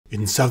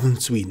In southern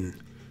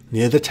Sweden,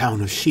 near the town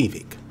of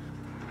Kivik,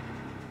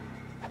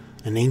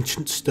 an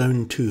ancient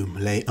stone tomb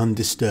lay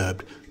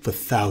undisturbed for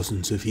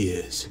thousands of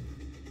years.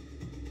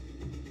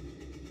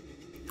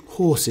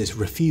 Horses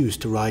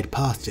refused to ride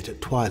past it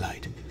at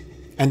twilight,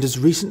 and as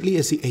recently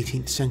as the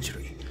 18th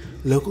century,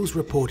 locals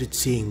reported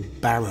seeing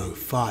barrow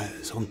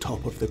fires on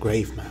top of the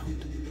grave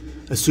mound,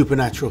 a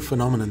supernatural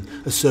phenomenon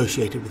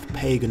associated with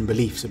pagan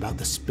beliefs about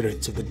the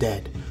spirits of the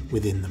dead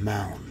within the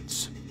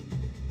mounds.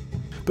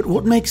 But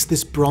what makes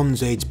this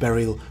Bronze Age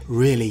burial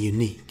really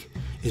unique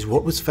is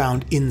what was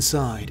found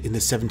inside in the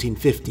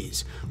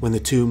 1750s when the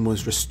tomb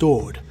was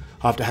restored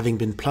after having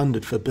been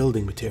plundered for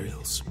building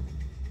materials.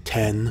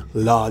 10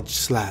 large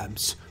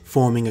slabs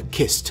forming a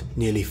kist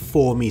nearly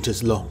 4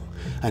 meters long,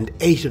 and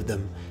 8 of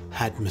them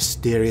had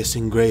mysterious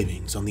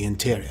engravings on the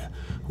interior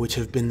which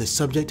have been the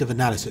subject of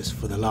analysis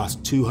for the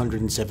last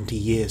 270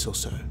 years or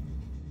so.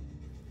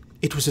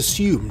 It was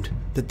assumed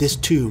that this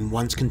tomb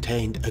once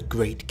contained a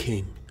great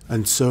king,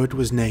 and so it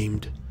was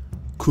named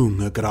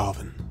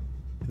Kungagraven,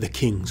 the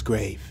king's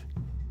grave.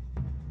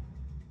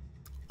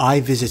 I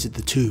visited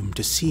the tomb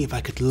to see if I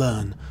could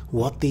learn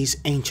what these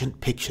ancient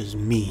pictures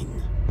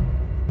mean.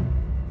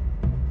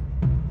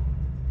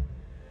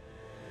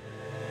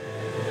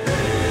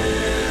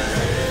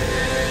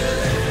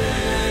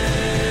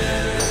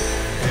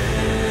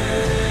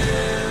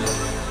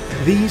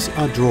 These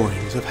are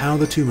drawings of how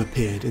the tomb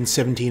appeared in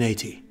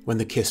 1780 when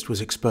the kist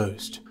was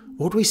exposed.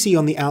 What we see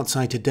on the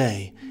outside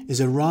today is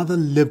a rather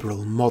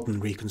liberal modern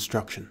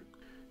reconstruction.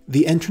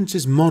 The entrance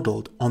is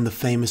modelled on the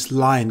famous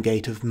Lion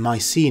Gate of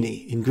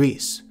Mycenae in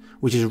Greece,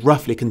 which is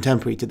roughly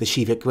contemporary to the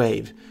Kivik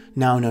grave,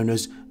 now known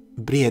as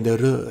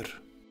Bredarör.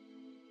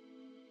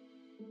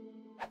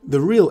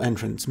 The real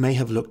entrance may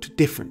have looked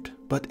different,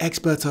 but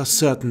experts are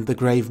certain the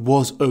grave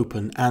was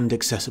open and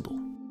accessible.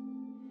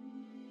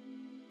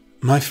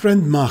 My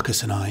friend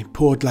Marcus and I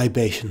poured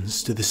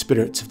libations to the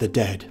spirits of the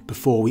dead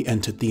before we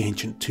entered the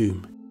ancient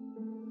tomb.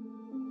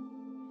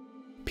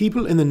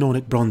 People in the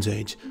Nordic Bronze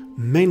Age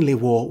mainly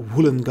wore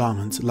woolen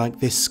garments like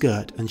this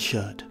skirt and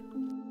shirt.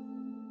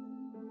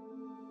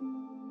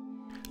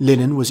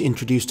 Linen was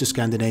introduced to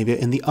Scandinavia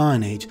in the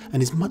Iron Age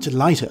and is much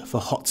lighter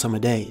for hot summer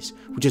days,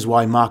 which is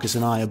why Marcus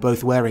and I are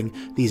both wearing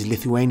these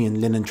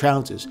Lithuanian linen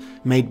trousers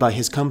made by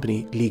his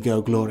company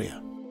Ligo Gloria.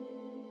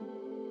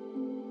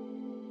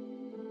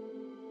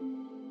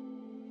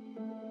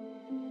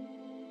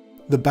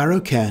 The barrow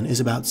cairn is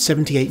about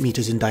 78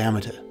 meters in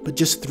diameter, but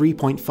just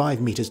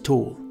 3.5 meters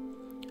tall.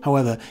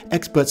 However,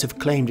 experts have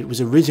claimed it was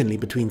originally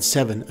between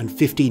 7 and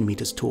 15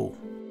 meters tall.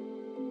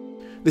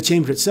 The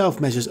chamber itself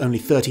measures only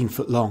 13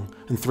 foot long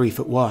and 3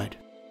 foot wide.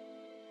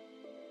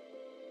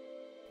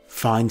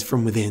 Finds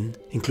from within,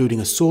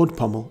 including a sword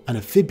pommel and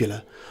a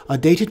fibula, are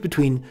dated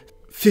between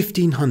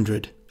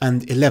 1500 and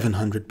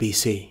 1100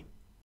 BC.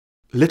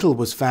 Little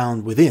was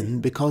found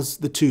within because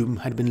the tomb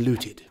had been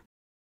looted.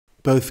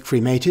 Both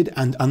cremated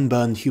and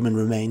unburned human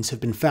remains have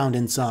been found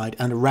inside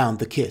and around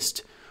the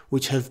kist,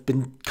 which have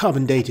been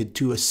carbon dated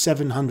to a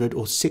 700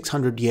 or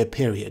 600 year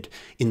period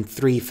in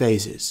 3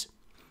 phases.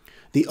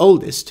 The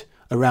oldest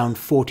around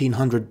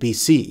 1400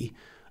 BC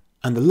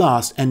and the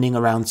last ending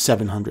around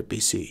 700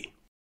 BC.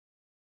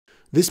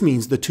 This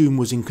means the tomb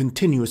was in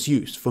continuous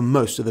use for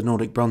most of the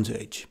Nordic Bronze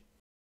Age.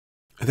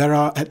 There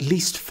are at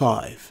least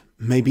 5,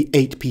 maybe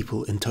 8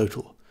 people in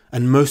total,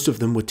 and most of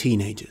them were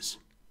teenagers.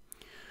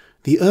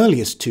 The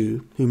earliest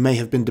 2, who may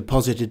have been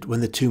deposited when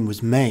the tomb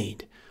was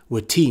made,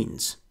 were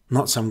teens,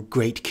 not some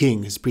great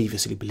king as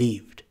previously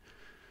believed.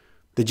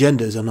 The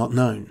genders are not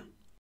known.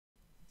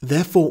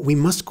 Therefore, we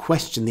must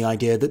question the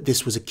idea that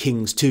this was a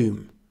king's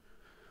tomb.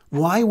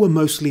 Why were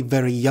mostly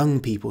very young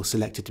people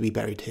selected to be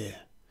buried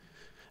here?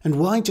 And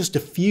why just a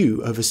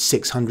few over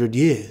 600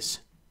 years?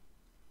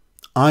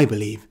 I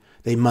believe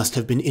they must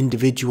have been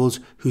individuals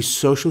whose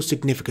social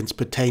significance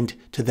pertained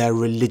to their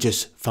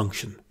religious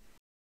function.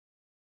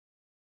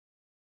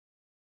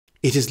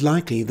 It is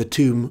likely the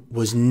tomb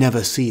was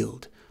never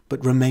sealed,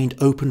 but remained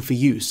open for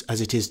use as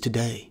it is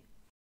today.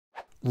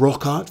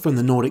 Rock art from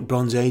the Nordic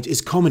Bronze Age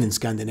is common in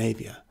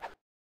Scandinavia,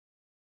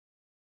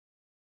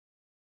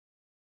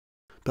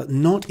 but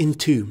not in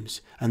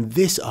tombs, and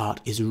this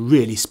art is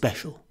really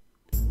special.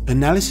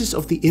 Analysis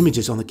of the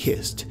images on the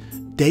kist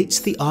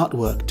dates the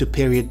artwork to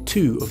period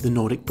 2 of the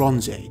Nordic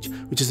Bronze Age,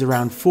 which is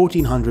around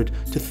 1400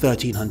 to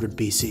 1300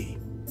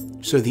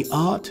 BC. So the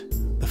art,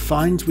 the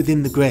finds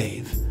within the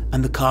grave,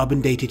 and the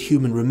carbon-dated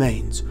human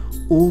remains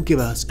all give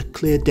us a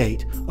clear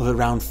date of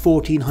around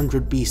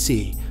 1400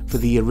 BC for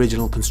the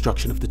original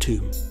construction of the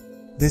tomb.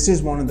 This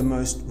is one of the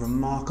most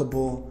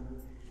remarkable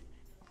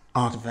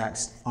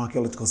artifacts,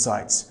 archaeological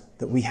sites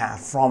that we have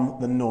from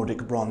the Nordic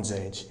Bronze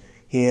Age.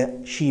 Here,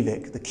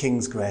 Kivik, the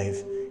king's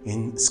grave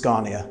in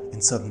Scania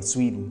in southern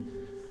Sweden.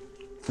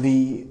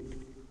 The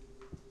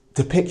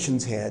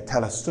depictions here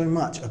tell us so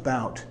much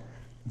about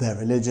their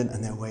religion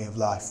and their way of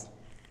life.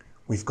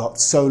 We've got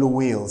solar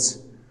wheels,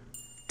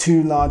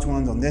 2 large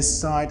ones on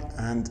this side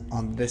and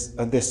on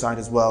this side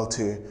as well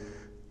too.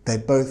 They're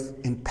both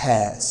in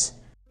pairs.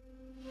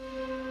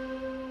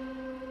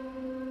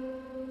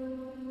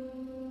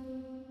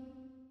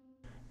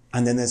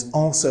 And then there's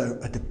also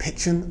a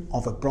depiction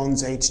of a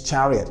Bronze Age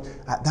chariot,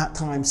 at that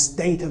time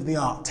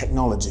state-of-the-art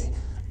technology.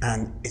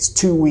 And it's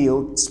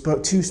two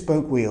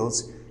spoke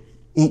wheels,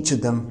 each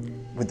of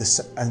them with the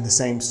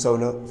same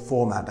solar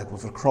format, like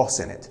with a cross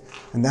in it.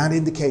 And that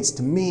indicates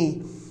to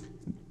me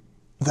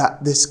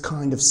that this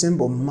kind of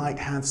symbol might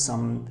have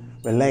some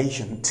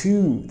relation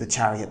to the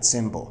chariot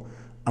symbol.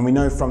 And we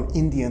know from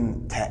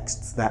Indian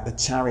texts that the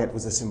chariot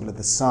was a symbol of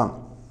the sun.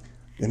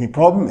 The only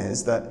problem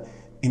is that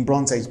in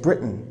Bronze Age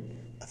Britain,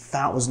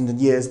 1,000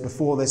 years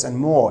before this and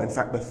more, in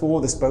fact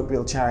before the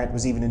spoke-wheel chariot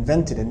was even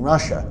invented in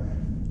Russia,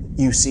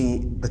 you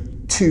see a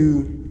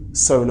two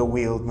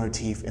solar-wheeled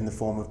motif in the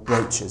form of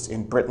brooches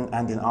in Britain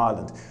and in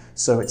Ireland.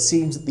 So it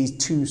seems that these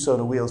two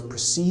solar wheels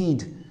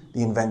precede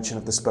the invention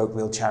of the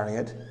spoke-wheel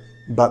chariot,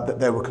 but that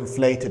they were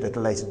conflated at a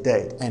later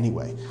date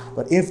anyway.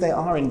 But if they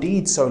are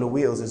indeed solar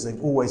wheels as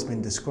they've always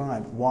been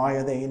described, why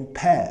are they in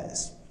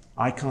pairs?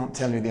 I can't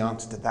tell you the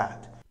answer to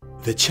that.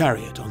 The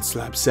chariot on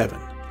slab 7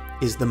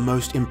 is the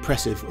most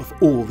impressive of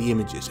all the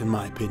images in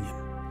my opinion.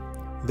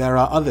 There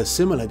are other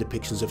similar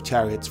depictions of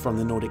chariots from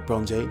the Nordic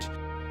Bronze Age,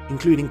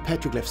 including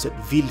petroglyphs at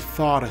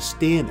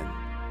Villfarastenen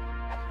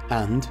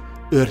and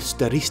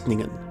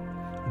Ørsteristningen,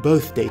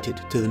 both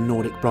dated to the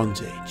Nordic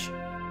Bronze Age.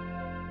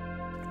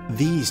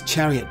 These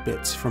chariot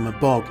bits from a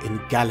bog in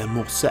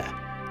Gallemosse,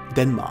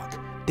 Denmark,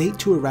 date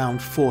to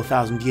around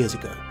 4,000 years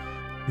ago,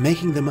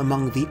 making them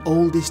among the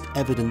oldest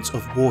evidence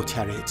of war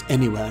chariots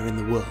anywhere in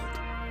the world.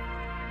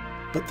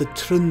 But the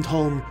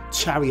Trundholm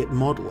chariot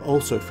model,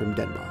 also from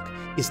Denmark,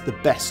 is the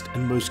best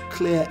and most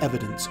clear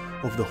evidence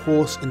of the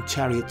horse and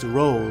chariot's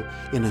role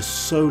in a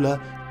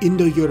solar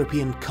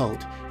Indo-European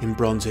cult in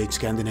Bronze Age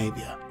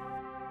Scandinavia.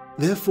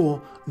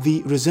 Therefore,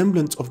 the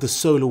resemblance of the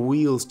solar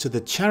wheels to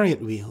the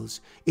chariot wheels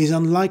is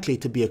unlikely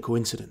to be a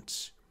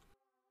coincidence.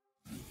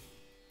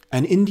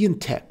 An Indian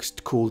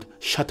text called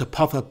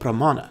Shatapatha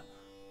Pramana,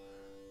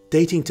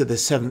 dating to the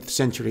 7th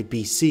century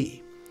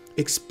BC,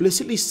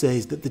 explicitly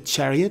says that the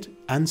chariot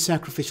and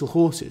sacrificial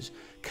horses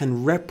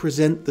can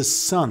represent the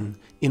sun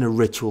in a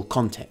ritual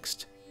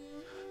context.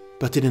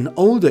 But in an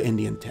older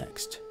Indian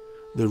text,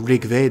 the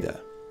Rig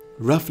Veda,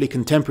 roughly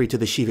contemporary to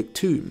the Kivik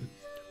tomb,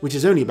 which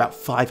is only about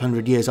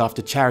 500 years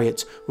after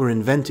chariots were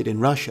invented in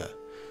Russia,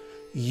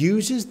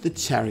 uses the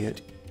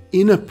chariot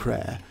in a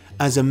prayer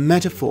as a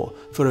metaphor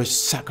for a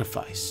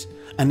sacrifice,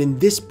 and in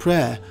this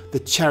prayer the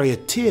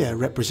charioteer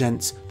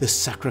represents the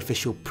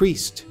sacrificial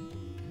priest.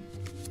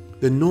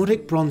 The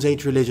Nordic Bronze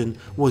Age religion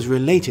was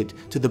related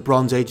to the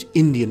Bronze Age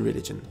Indian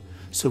religion,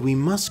 so we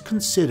must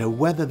consider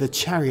whether the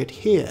chariot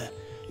here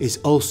is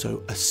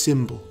also a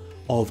symbol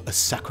of a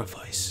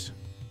sacrifice.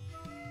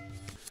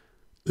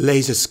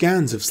 Laser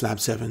scans of slab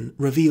 7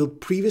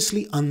 revealed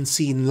previously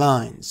unseen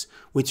lines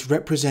which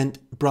represent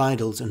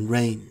bridles and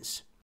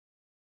reins.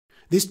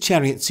 This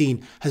chariot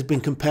scene has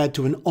been compared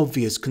to an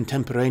obvious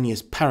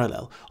contemporaneous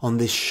parallel on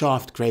this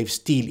shaft-grave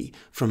stele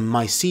from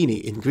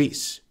Mycenae in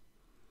Greece.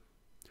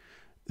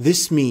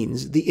 This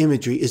means the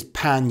imagery is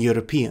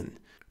pan-European,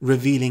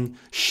 revealing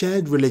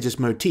shared religious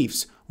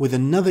motifs with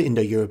another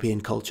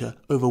Indo-European culture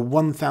over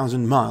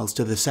 1,000 miles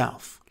to the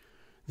south.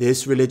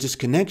 This religious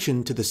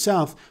connection to the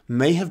south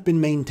may have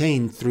been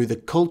maintained through the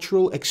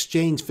cultural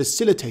exchange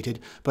facilitated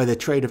by the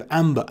trade of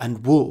amber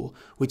and wool,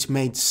 which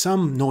made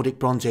some Nordic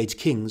Bronze Age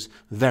kings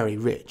very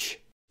rich.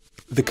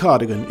 The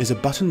cardigan is a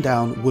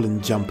button-down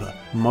woolen jumper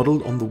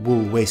modelled on the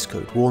wool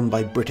waistcoat worn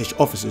by British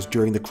officers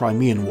during the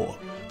Crimean War.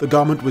 The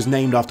garment was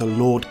named after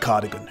Lord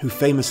Cardigan, who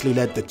famously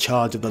led the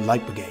charge of the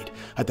Light Brigade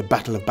at the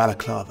Battle of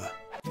Balaclava.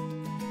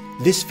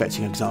 This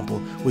fetching example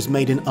was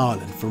made in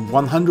Ireland from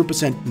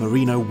 100%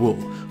 merino wool,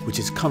 which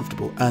is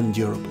comfortable and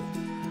durable.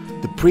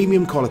 The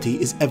premium quality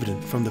is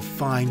evident from the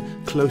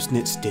fine,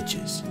 close-knit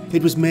stitches.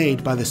 It was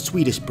made by the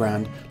Swedish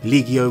brand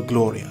Legio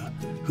Gloria,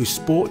 whose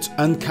sports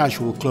and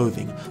casual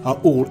clothing are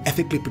all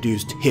ethically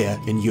produced here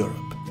in Europe.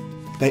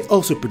 They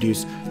also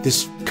produce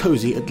this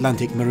cozy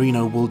Atlantic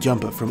merino wool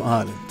jumper from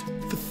Ireland.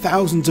 For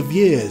thousands of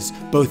years,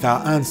 both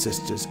our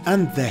ancestors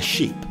and their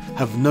sheep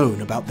have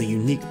known about the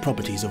unique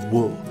properties of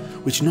wool,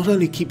 which not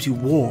only keeps you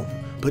warm,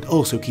 but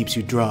also keeps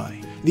you dry.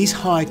 These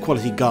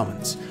high-quality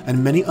garments,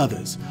 and many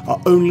others,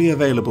 are only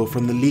available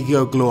from the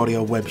Legio Gloria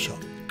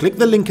webshop. Click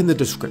the link in the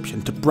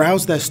description to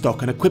browse their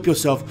stock and equip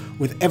yourself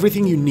with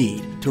everything you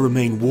need to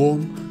remain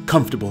warm,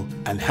 comfortable,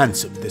 and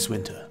handsome this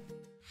winter.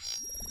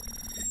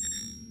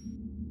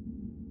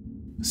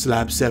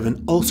 Slab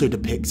 7 also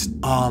depicts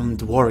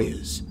armed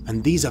warriors,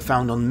 and these are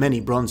found on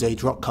many Bronze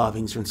Age rock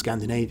carvings from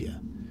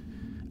Scandinavia.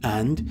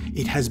 And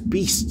it has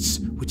beasts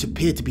which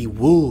appear to be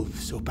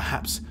wolves or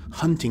perhaps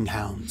hunting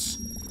hounds.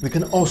 We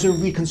can also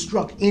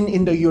reconstruct in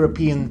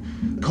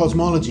Indo-European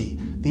cosmology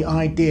the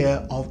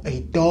idea of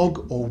a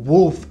dog or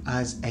wolf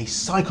as a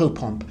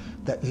psychopomp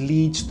that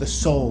leads the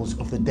souls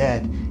of the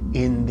dead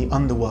in the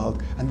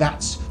underworld, and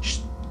that's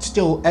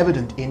still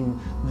evident in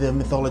the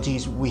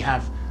mythologies we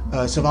have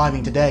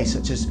surviving today,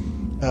 such as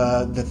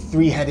the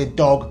three-headed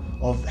dog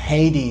of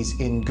Hades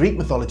in Greek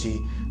mythology,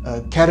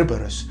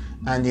 Kerberos,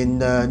 and in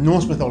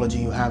Norse mythology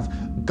you have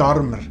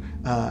Garmr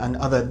and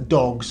other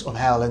dogs of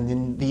hell, and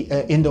in the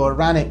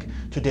indo-Iranic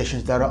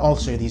traditions there are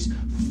also these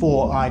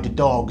four-eyed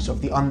dogs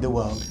of the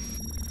underworld.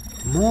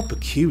 More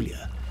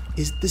peculiar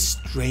is the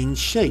strange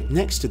shape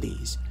next to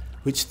these,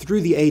 which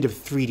through the aid of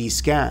 3D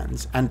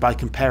scans and by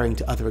comparing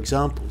to other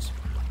examples,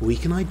 we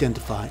can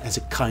identify as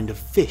a kind of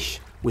fish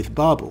with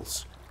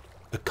barbels,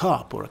 a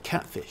carp or a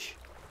catfish.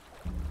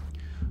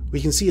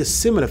 We can see a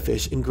similar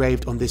fish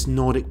engraved on this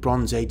Nordic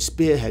Bronze Age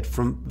spearhead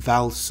from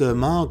Bansure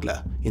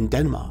Raga in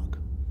Denmark.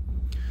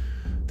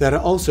 There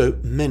are also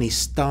many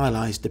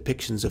stylized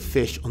depictions of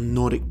fish on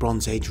Nordic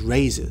Bronze Age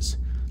razors,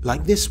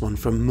 like this one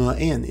from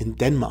Oben in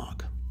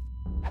Denmark.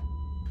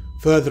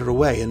 Further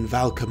away in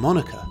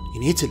Valcamonica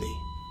in Italy,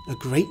 a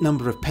great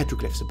number of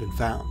petroglyphs have been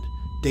found,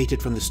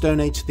 dated from the Stone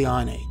Age to the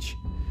Iron Age,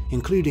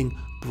 including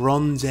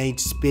Bronze Age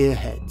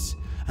spearheads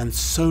and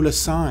solar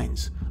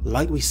signs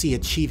like we see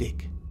at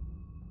Kivik.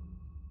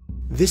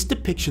 This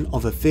depiction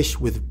of a fish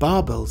with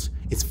barbels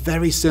is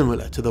very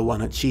similar to the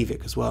one at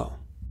Kivik as well.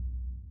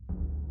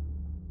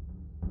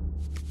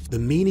 The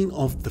meaning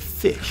of the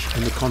fish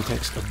in the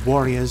context of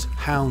warriors,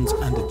 hounds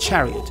and a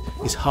chariot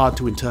is hard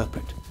to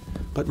interpret,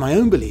 but my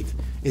own belief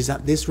is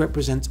that this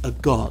represents a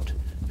god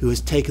who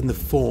has taken the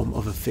form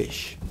of a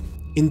fish.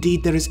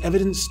 Indeed, there is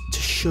evidence to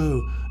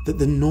show that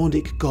the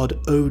Nordic god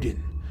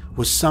Oben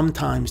was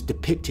sometimes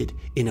depicted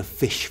in a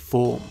fish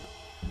form,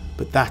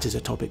 but that is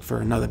a topic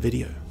for another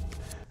video.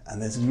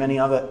 And there's many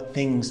other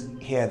things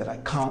here that I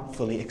can't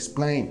fully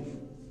explain.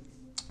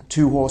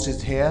 2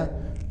 horses here,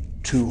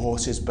 2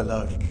 horses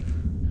below.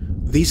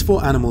 These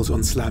 4 animals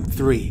on slab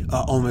 3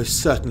 are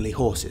almost certainly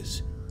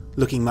horses,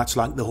 looking much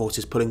like the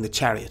horses pulling the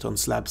chariot on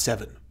slab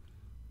 7.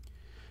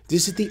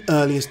 This is the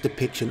earliest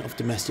depiction of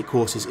domestic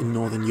horses in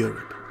Northern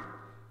Europe.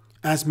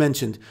 As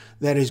mentioned,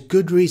 there is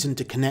good reason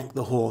to connect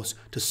the horse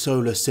to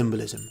solar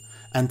symbolism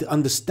and to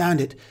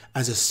understand it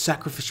as a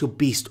sacrificial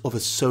beast of a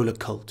solar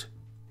cult.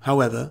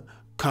 However,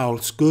 Carl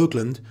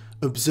Skoglund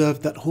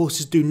observed that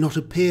horses do not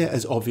appear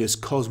as obvious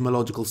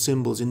cosmological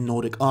symbols in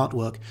Nordic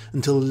artwork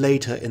until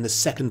later in the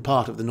second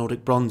part of the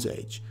Nordic Bronze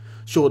Age,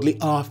 shortly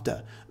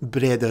after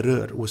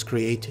Bredarör was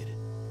created.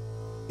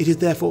 It is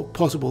therefore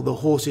possible the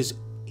horses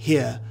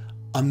here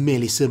are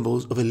merely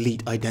symbols of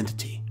elite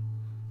identity,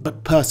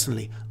 but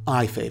personally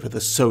I favour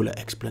the solar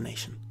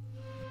explanation.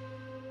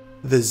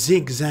 The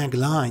zigzag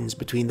lines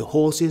between the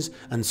horses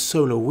and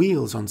solar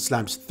wheels on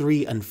slabs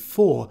 3 and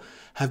 4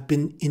 have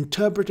been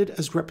interpreted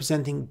as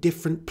representing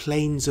different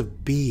planes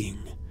of being,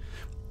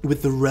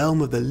 with the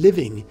realm of the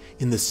living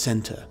in the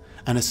centre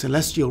and a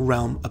celestial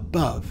realm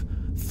above,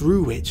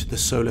 through which the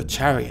solar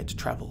chariot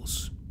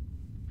travels.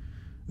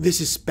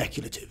 This is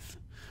speculative,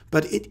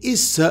 but it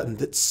is certain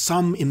that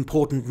some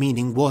important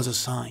meaning was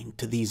assigned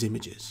to these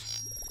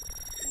images.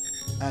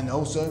 And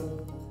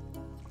also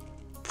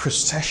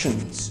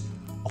processions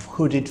of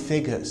hooded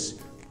figures,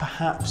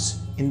 perhaps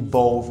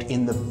involved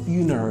in the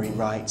funerary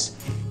rites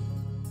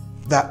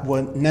that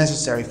were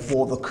necessary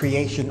for the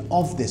creation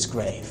of this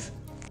grave.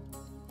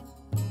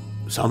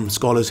 Some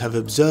scholars have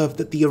observed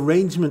that the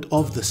arrangement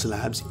of the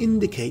slabs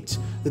indicates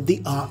that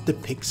the art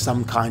depicts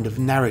some kind of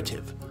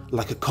narrative,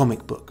 like a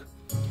comic book,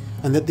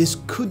 and that this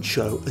could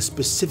show a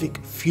specific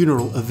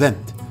funeral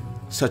event,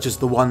 such as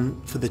the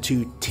one for the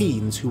 2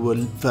 teens who were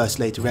first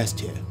laid to rest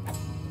here.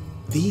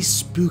 These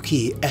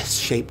spooky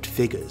S-shaped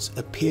figures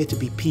appear to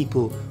be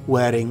people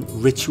wearing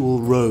ritual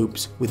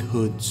robes with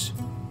hoods.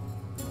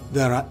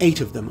 There are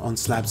 8 of them on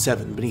slab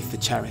 7 beneath the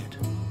chariot,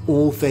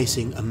 all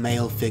facing a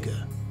male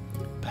figure.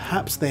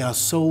 Perhaps they are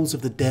souls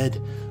of the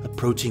dead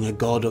approaching a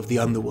god of the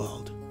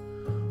underworld.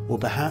 Or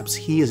perhaps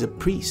he is a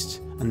priest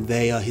and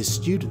they are his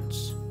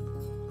students.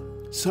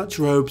 Such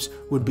robes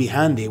would be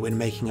handy when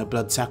making a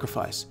blood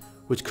sacrifice,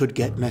 which could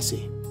get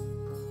messy.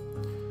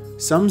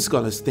 Some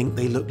scholars think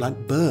they look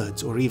like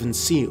birds or even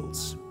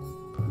seals.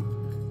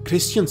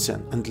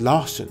 Christiansen and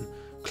Larsen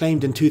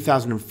claimed in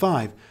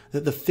 2005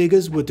 that the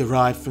figures were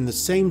derived from the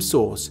same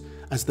source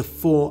as the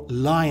 4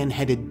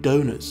 lion-headed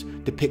donors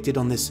depicted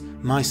on this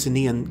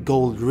Mycenaean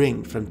gold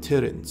ring from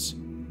Turin's.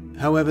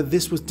 However,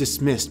 this was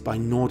dismissed by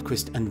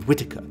Nordquist and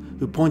Whitaker,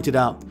 who pointed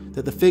out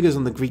that the figures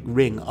on the Greek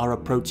ring are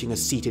approaching a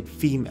seated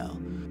female,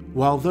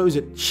 while those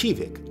at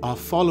Kivik are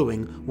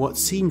following what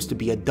seems to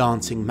be a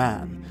dancing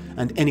man,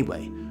 and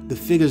anyway, the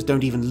figures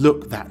don't even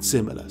look that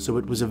similar, so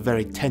it was a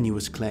very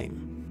tenuous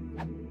claim.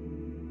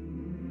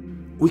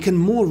 We can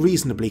more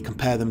reasonably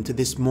compare them to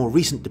this more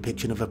recent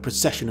depiction of a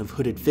procession of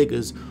hooded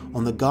figures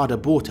on the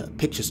Gardaborta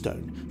picture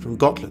stone from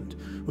Gotland,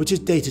 which is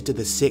dated to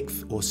the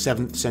 6th or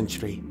 7th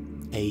century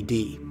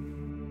AD.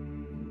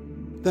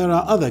 There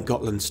are other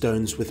Gotland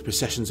stones with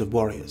processions of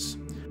warriors,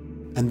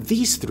 and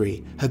these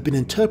 3 have been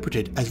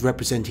interpreted as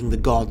representing the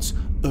gods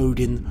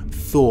Odin,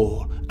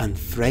 Thor and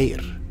Freyr.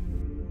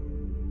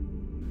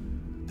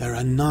 There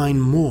are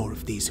 9 more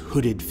of these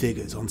hooded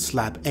figures on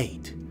slab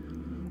 8,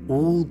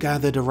 all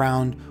gathered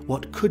around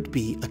what could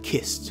be a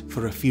kist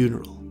for a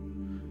funeral.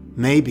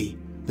 Maybe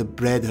the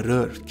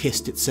Bredarör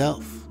kist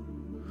itself,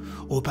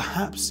 or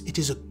perhaps it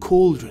is a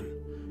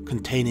cauldron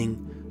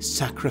containing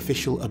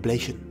sacrificial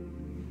oblation.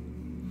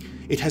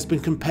 It has been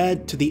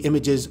compared to the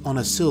images on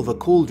a silver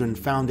cauldron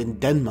found in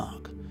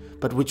Denmark,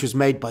 but which was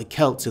made by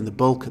Celts in the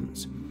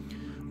Balkans,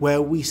 where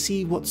we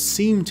see what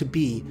seem to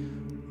be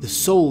the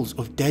souls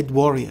of dead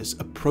warriors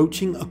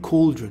approaching a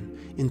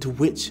cauldron into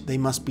which they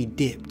must be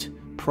dipped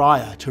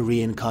prior to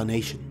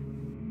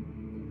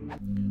reincarnation.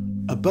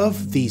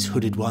 Above these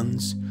hooded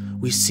ones,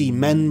 we see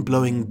men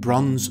blowing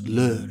bronze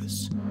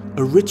lures,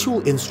 a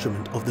ritual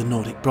instrument of the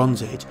Nordic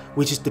Bronze Age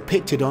which is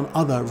depicted on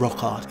other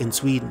rock art in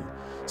Sweden,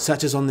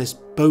 such as on this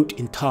boat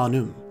in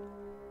Tanum.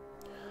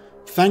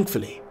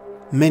 Thankfully,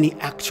 many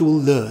actual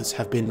lures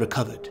have been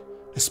recovered,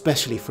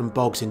 especially from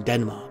bogs in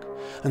Denmark,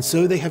 and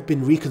so they have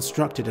been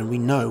reconstructed and we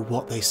know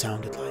what they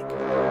sounded like.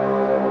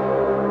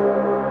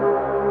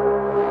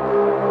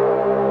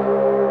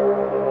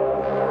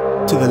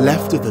 To the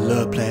left of the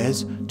lure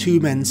players, two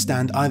men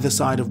stand either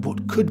side of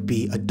what could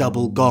be a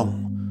double gong.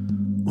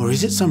 Or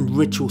is it some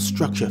ritual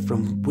structure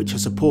from which are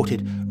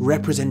supported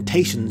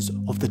representations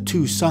of the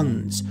two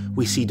suns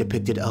we see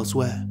depicted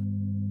elsewhere?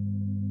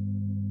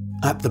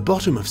 At the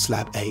bottom of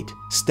slab 8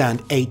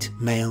 stand 8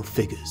 male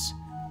figures,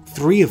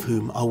 3 of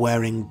whom are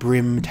wearing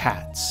brimmed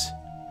hats.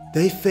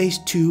 They face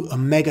 2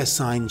 omega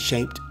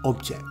sign-shaped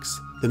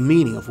objects, the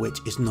meaning of which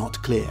is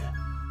not clear.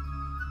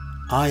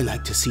 I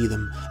like to see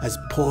them as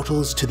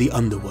portals to the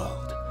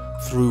underworld,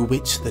 through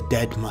which the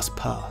dead must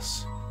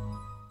pass.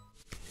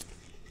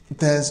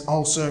 There's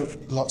also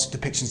lots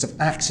of depictions of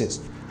axes.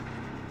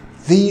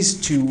 These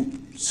 2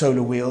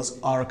 solar wheels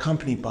are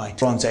accompanied by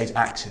Bronze Age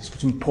axes,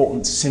 which are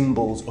important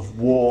symbols of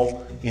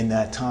war in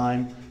their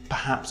time,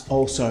 perhaps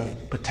also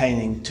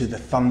pertaining to the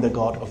thunder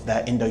god of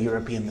their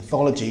Indo-European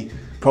mythology.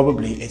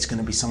 Probably it's going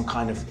to be some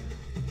kind of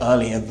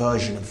earlier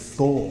version of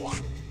Thor.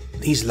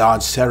 These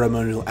large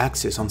ceremonial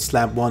axes on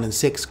slab 1 and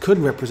 6 could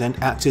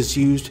represent axes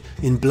used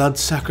in blood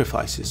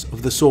sacrifices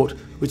of the sort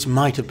which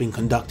might have been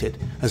conducted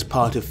as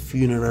part of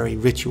funerary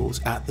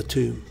rituals at the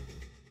tomb.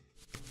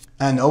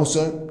 And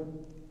also,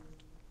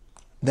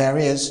 there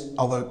is,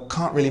 although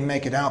can't really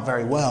make it out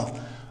very well,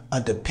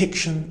 a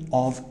depiction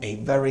of a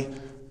very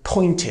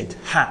pointed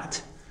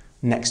hat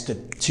next to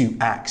 2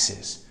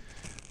 axes.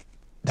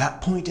 That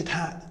pointed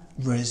hat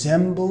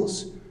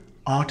resembles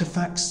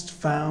artifacts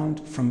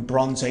found from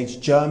Bronze Age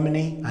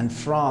Germany and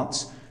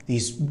France,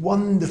 these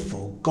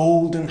wonderful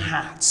golden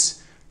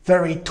hats,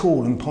 very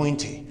tall and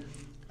pointy.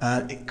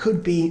 It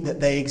could be that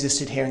they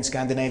existed here in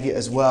Scandinavia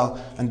as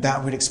well, and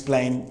that would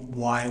explain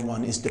why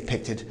one is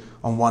depicted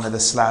on one of the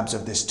slabs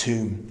of this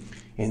tomb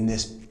in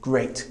this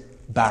great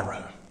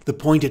barrow. The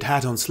pointed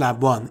hat on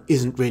slab 1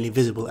 isn't really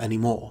visible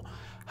anymore.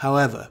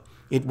 However,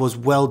 it was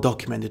well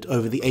documented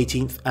over the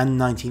 18th and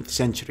 19th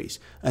centuries,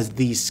 as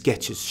these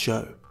sketches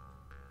show.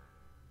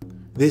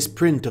 This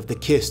print of the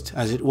kist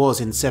as it was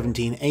in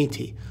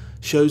 1780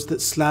 shows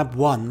that slab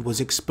 1 was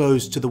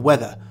exposed to the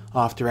weather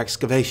after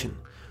excavation,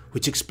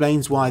 which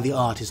explains why the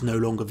art is no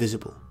longer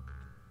visible.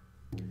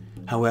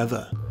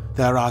 However,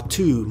 there are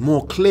 2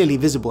 more clearly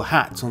visible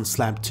hats on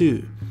slab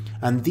 2,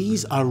 and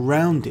these are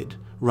rounded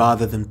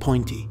rather than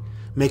pointy,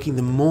 making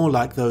them more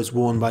like those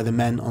worn by the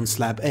men on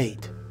slab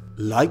 8.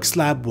 Like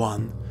slab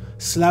 1,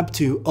 slab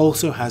 2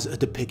 also has a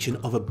depiction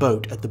of a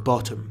boat at the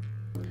bottom.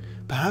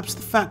 Perhaps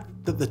the fact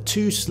that the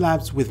 2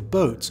 slabs with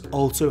boats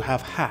also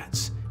have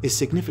hats is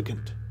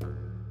significant.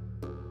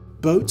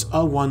 Boats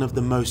are one of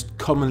the most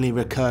commonly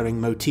recurring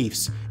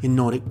motifs in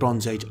Nordic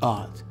Bronze Age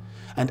art,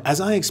 and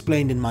as I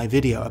explained in my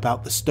video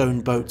about the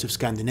stone boats of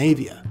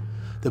Scandinavia,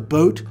 the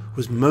boat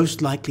was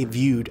most likely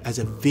viewed as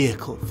a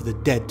vehicle for the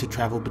dead to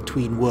travel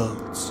between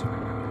worlds.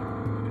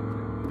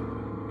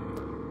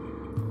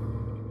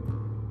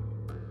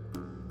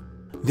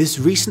 This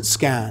recent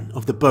scan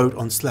of the boat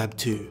on slab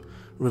 2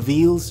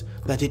 reveals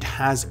that it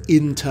has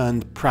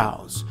inturned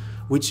prows,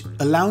 which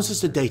allows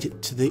us to date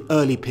it to the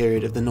early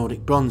period of the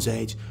Nordic Bronze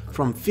Age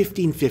from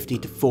 1550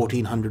 to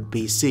 1400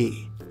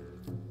 BC.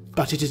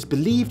 But it is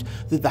believed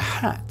that the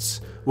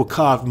hats were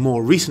carved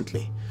more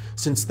recently,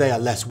 since they are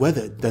less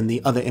weathered than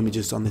the other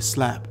images on this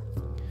slab.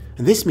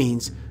 And this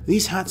means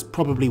these hats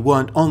probably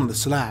weren't on the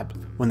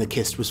slab when the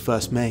kist was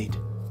first made.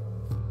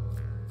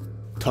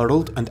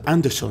 Torald and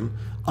Andersson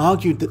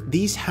argued that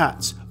these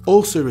hats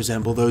also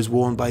resemble those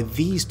worn by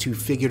these 2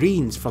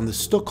 figurines from the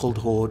Stockhold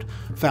hoard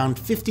found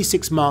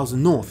 56 miles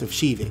north of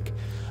Kivik,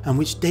 and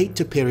which date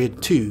to period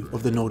 2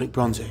 of the Nordic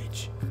Bronze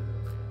Age.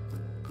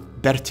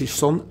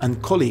 Bertilsson and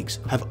colleagues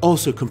have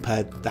also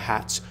compared the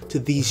hats to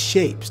these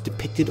shapes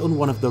depicted on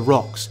one of the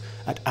rocks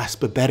at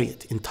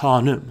Asperberget in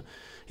Tanum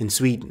in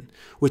Sweden,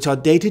 which are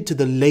dated to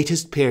the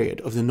latest period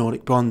of the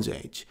Nordic Bronze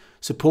Age,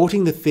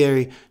 supporting the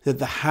theory that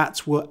the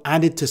hats were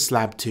added to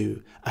slab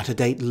 2 at a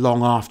date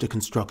long after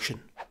construction.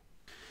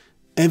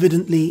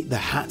 Evidently, the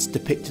hats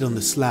depicted on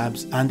the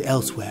slabs and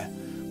elsewhere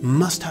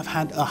must have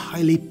had a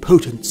highly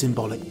potent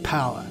symbolic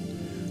power,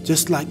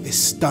 just like this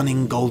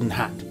stunning golden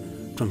hat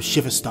from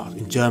Schifferstadt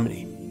in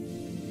Germany.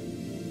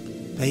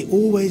 They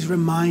always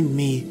remind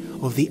me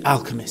of the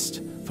alchemist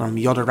from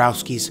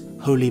Jodorowsky's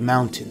Holy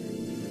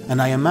Mountain,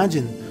 and I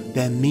imagine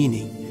their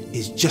meaning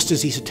is just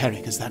as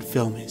esoteric as that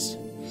film is.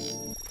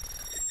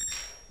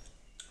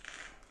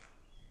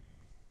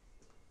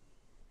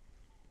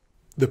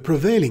 The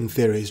prevailing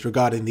theories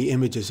regarding the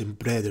images in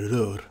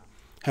Bredarör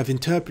have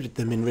interpreted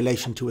them in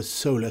relation to a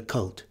solar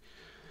cult.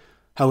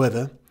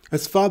 However,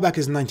 as far back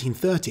as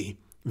 1930,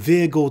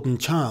 Veer Gordon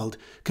Child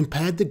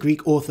compared the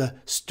Greek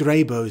author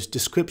Strabo's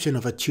description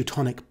of a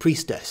Teutonic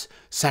priestess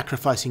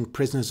sacrificing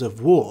prisoners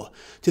of war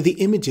to the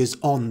images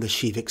on the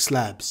Kivik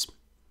slabs.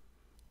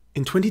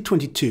 In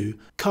 2022,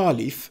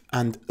 Carlif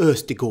and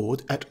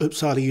Östegård at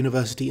Uppsala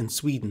University in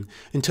Sweden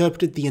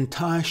interpreted the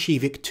entire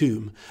Kivik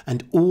tomb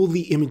and all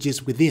the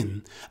images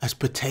within as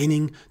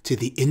pertaining to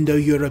the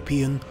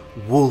Indo-European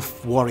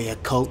wolf warrior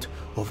cult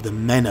of the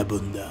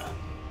Mänabunda.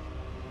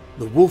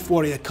 The wolf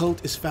warrior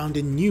cult is found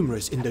in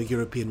numerous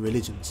Indo-European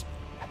religions,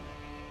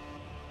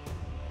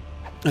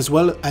 as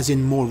well as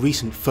in more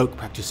recent folk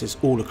practices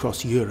all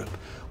across Europe,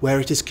 where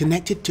it is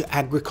connected to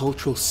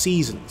agricultural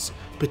seasons,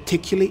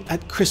 particularly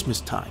at Christmas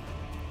time.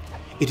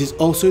 It is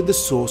also the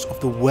source of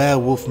the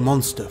werewolf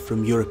monster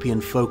from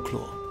European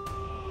folklore.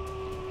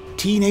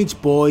 Teenage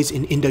boys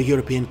in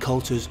Indo-European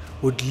cultures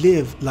would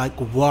live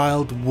like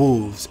wild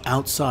wolves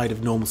outside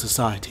of normal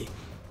society,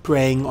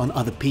 preying on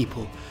other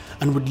people,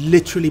 and would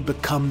literally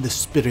become the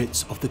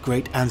spirits of the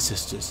great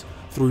ancestors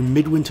through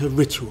midwinter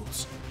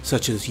rituals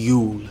such as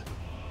Yule.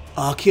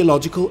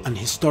 Archaeological and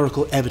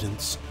historical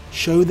evidence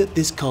show that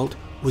this cult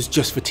was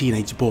just for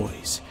teenage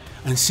boys,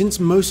 and since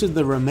most of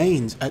the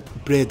remains at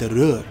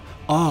Bredarör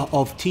are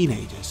of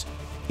teenagers,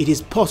 it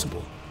is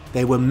possible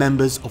they were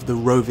members of the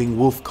roving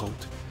wolf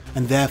cult,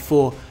 and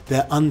therefore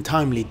their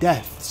untimely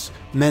deaths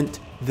meant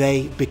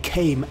they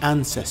became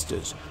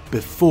ancestors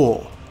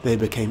before they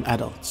became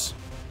adults.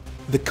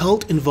 The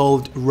cult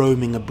involved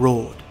roaming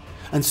abroad,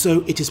 and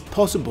so it is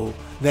possible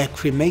their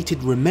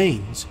cremated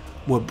remains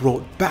were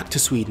brought back to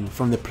Sweden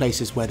from the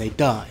places where they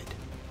died,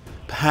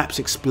 perhaps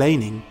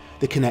explaining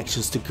the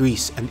connections to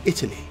Greece and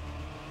Italy.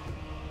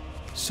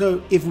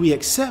 So if we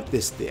accept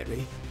this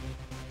theory,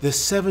 the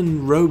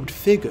 7 robed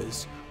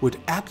figures would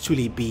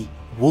actually be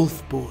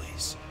wolf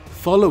boys,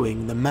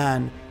 following the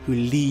man who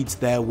leads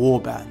their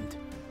warband,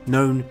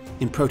 known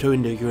in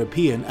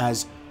Proto-Indo-European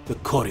as the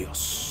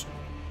chariot.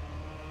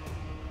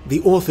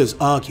 The authors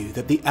argue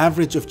that the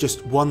average of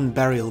just 1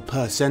 burial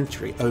per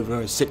century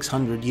over a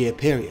 600-year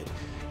period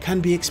can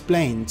be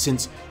explained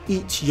since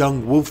each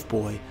young wolf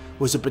boy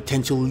was a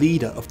potential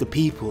leader of the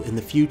people in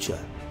the future.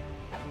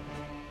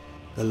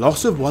 The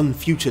loss of 1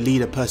 future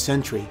leader per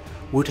century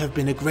would have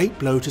been a great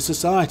blow to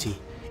society,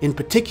 in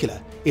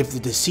particular if the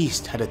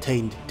deceased had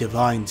attained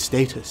divine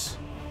status.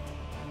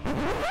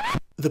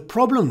 The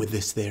problem with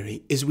this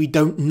theory is we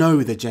don't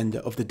know the gender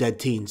of the dead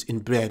teens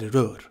in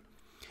Bredarör,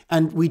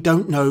 and we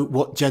don't know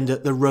what gender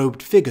the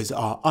robed figures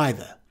are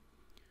either.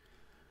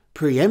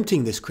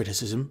 Preempting this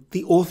criticism,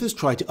 the authors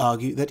try to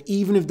argue that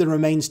even if the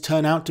remains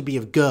turn out to be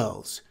of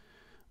girls,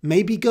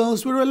 maybe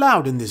girls were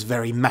allowed in this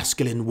very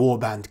masculine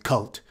warband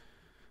cult,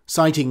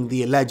 citing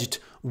the alleged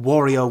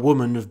warrior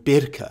woman of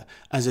Birka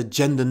as a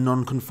gender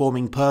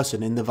non-conforming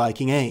person in the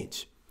Viking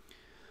Age.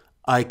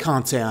 I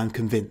can't say I'm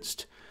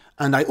convinced,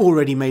 and I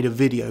already made a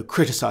video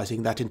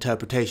criticizing that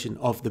interpretation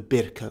of the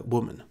Birka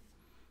woman.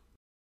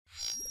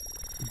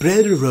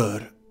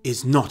 Bredarör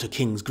is not a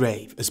king's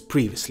grave as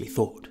previously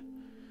thought.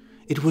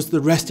 It was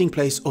the resting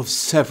place of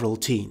several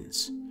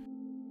teens.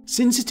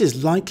 Since it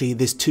is likely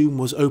this tomb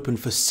was open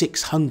for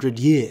 600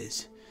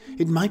 years,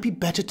 it might be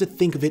better to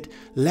think of it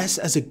less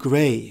as a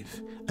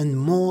grave and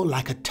more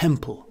like a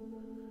temple.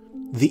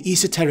 The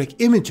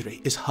esoteric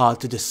imagery is hard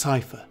to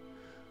decipher,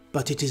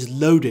 but it is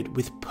loaded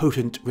with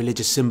potent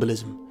religious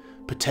symbolism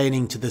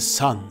pertaining to the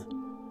sun,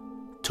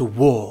 to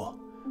war,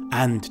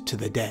 and to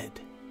the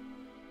dead.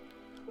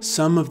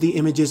 Some of the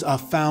images are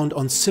found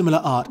on similar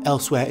art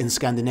elsewhere in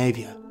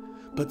Scandinavia,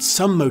 but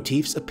some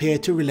motifs appear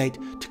to relate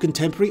to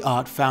contemporary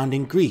art found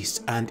in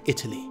Greece and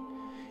Italy,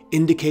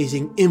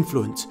 indicating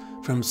influence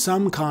from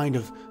some kind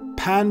of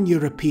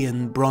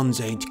pan-European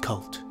Bronze Age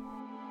cult.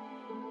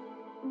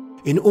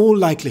 In all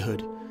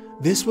likelihood,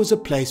 this was a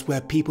place where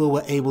people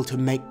were able to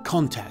make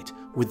contact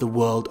with the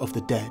world of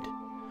the dead,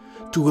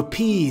 to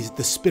appease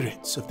the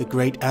spirits of the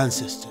great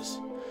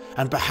ancestors,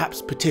 and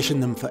perhaps petition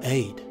them for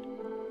aid.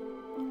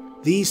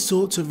 These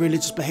sorts of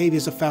religious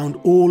behaviours are found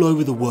all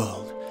over the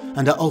world,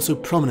 and are also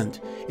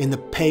prominent in the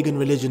pagan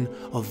religion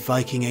of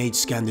Viking Age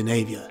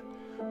Scandinavia,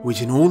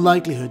 which in all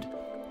likelihood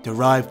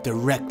derived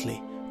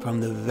directly from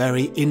the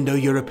very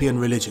Indo-European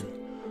religion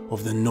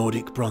of the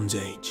Nordic Bronze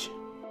Age.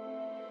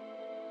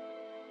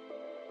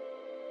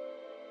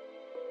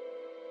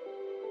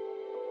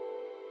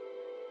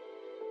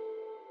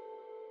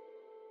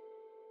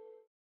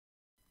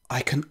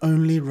 I can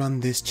only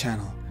run this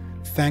channel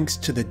thanks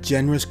to the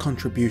generous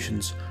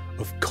contributions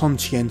of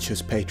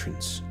conscientious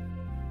patrons.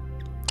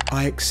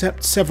 I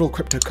accept several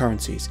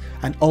cryptocurrencies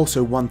and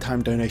also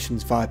one-time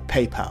donations via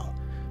PayPal,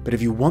 but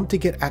if you want to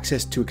get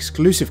access to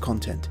exclusive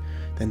content,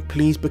 then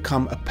please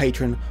become a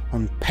patron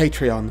on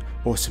Patreon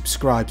or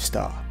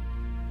Subscribestar.